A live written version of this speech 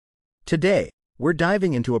Today, we're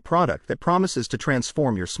diving into a product that promises to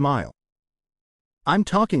transform your smile. I'm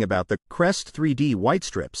talking about the Crest 3D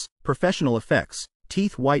Whitestrips Professional Effects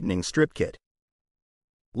Teeth Whitening Strip Kit.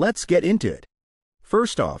 Let's get into it.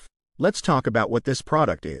 First off, let's talk about what this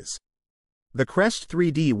product is. The Crest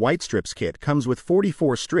 3D Whitestrips Kit comes with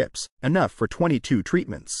 44 strips, enough for 22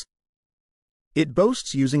 treatments. It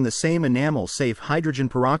boasts using the same enamel-safe hydrogen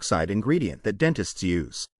peroxide ingredient that dentists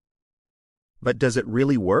use. But does it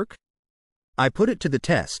really work? I put it to the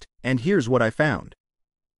test, and here's what I found.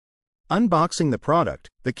 Unboxing the product,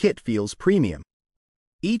 the kit feels premium.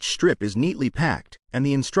 Each strip is neatly packed, and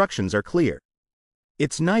the instructions are clear.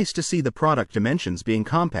 It's nice to see the product dimensions being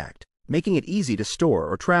compact, making it easy to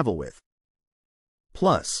store or travel with.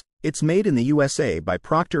 Plus, it's made in the USA by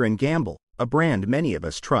Procter & Gamble, a brand many of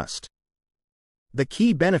us trust. The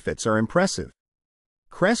key benefits are impressive.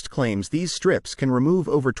 Crest claims these strips can remove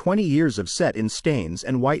over 20 years of set-in stains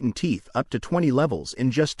and whiten teeth up to 20 levels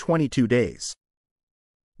in just 22 days.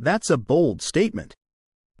 That's a bold statement.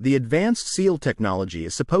 The advanced seal technology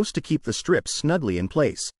is supposed to keep the strips snugly in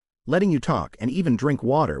place, letting you talk and even drink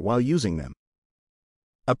water while using them.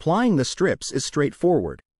 Applying the strips is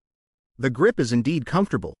straightforward. The grip is indeed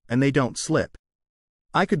comfortable, and they don't slip.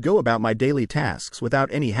 I could go about my daily tasks without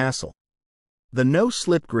any hassle. The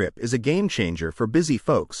no-slip grip is a game-changer for busy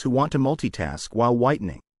folks who want to multitask while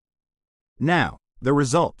whitening. Now, the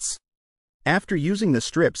results. After using the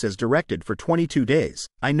strips as directed for 22 days,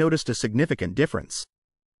 I noticed a significant difference.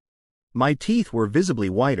 My teeth were visibly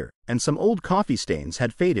whiter, and some old coffee stains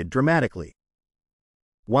had faded dramatically.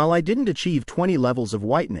 While I didn't achieve 20 levels of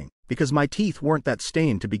whitening, because my teeth weren't that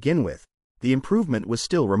stained to begin with, the improvement was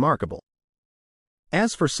still remarkable.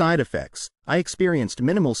 As for side effects, I experienced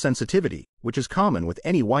minimal sensitivity, which is common with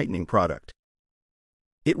any whitening product.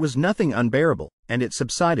 It was nothing unbearable, and it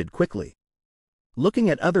subsided quickly. Looking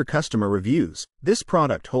at other customer reviews, this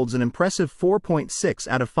product holds an impressive 4.6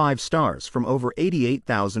 out of 5 stars from over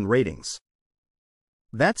 88,000 ratings.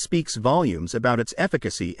 That speaks volumes about its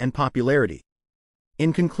efficacy and popularity.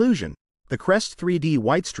 In conclusion, the Crest 3D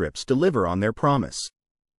Whitestrips deliver on their promise.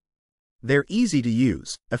 They're easy to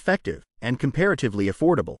use, effective, and comparatively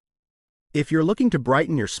affordable. If you're looking to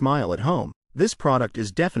brighten your smile at home, this product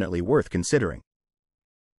is definitely worth considering.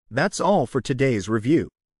 That's all for today's review.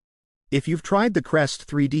 If you've tried the Crest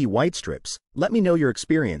 3D Whitestrips, let me know your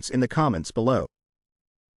experience in the comments below.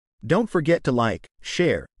 Don't forget to like,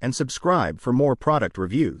 share, and subscribe for more product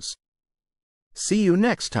reviews. See you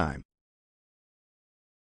next time.